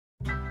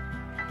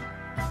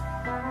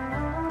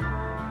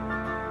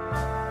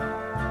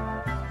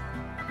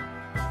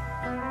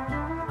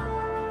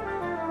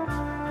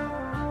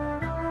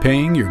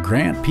Paying your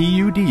Grant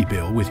PUD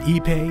bill with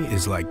ePay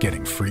is like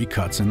getting free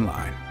cuts in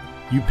line.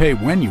 You pay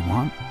when you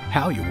want,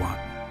 how you want.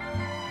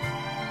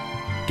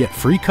 Get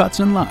free cuts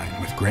in line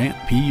with Grant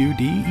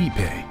PUD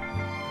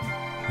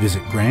ePay.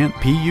 Visit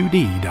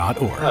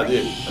grantpud.org. Ah,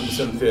 dude, I'm just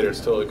in the theater. It's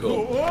totally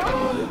cool.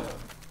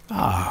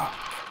 Ah.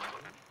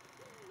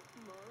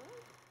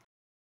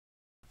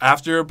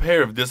 After a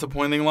pair of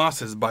disappointing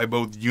losses by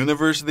both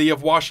University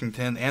of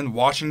Washington and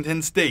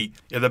Washington State,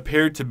 it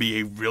appeared to be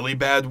a really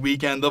bad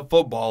weekend of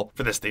football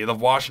for the state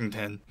of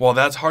Washington. While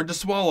that's hard to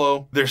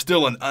swallow, they're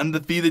still an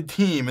undefeated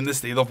team in the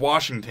state of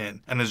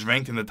Washington and is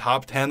ranked in the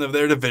top 10 of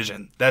their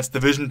division. That's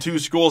Division II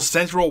school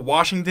Central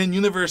Washington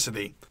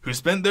University, who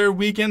spent their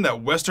weekend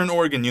at Western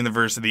Oregon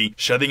University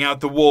shutting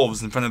out the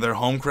Wolves in front of their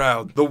home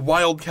crowd. The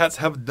Wildcats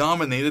have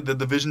dominated the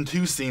Division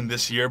II scene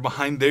this year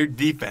behind their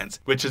defense,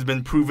 which has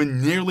been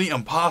proven nearly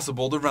impossible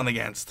to run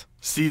against.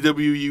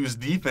 CWU's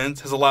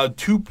defense has allowed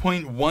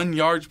 2.1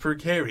 yards per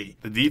carry.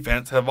 The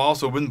defense have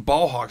also been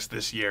ball hawks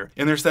this year,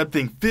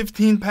 intercepting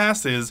 15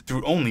 passes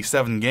through only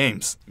 7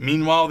 games.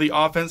 Meanwhile, the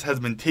offense has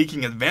been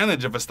taking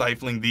advantage of a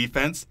stifling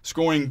defense,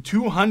 scoring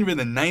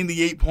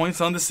 298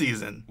 points on the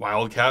season.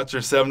 Wildcats are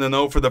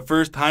 7-0 for the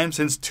first time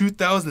since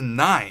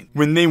 2009,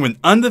 when they went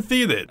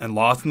undefeated and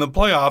lost in the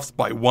playoffs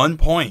by 1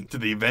 point to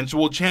the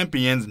eventual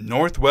champions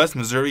Northwest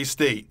Missouri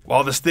State.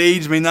 While the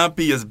stage may not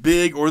be as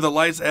big or the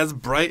lights as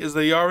bright as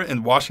they are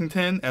in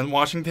Washington and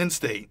Washington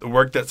State, the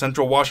work that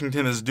Central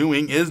Washington is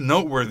doing is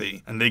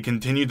noteworthy, and they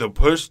continue to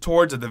push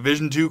towards a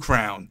Division II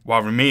crown,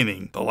 while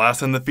remaining the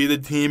last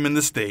undefeated team in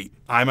the state.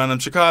 I'm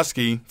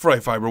Cichoski for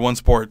iFiber1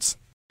 Sports.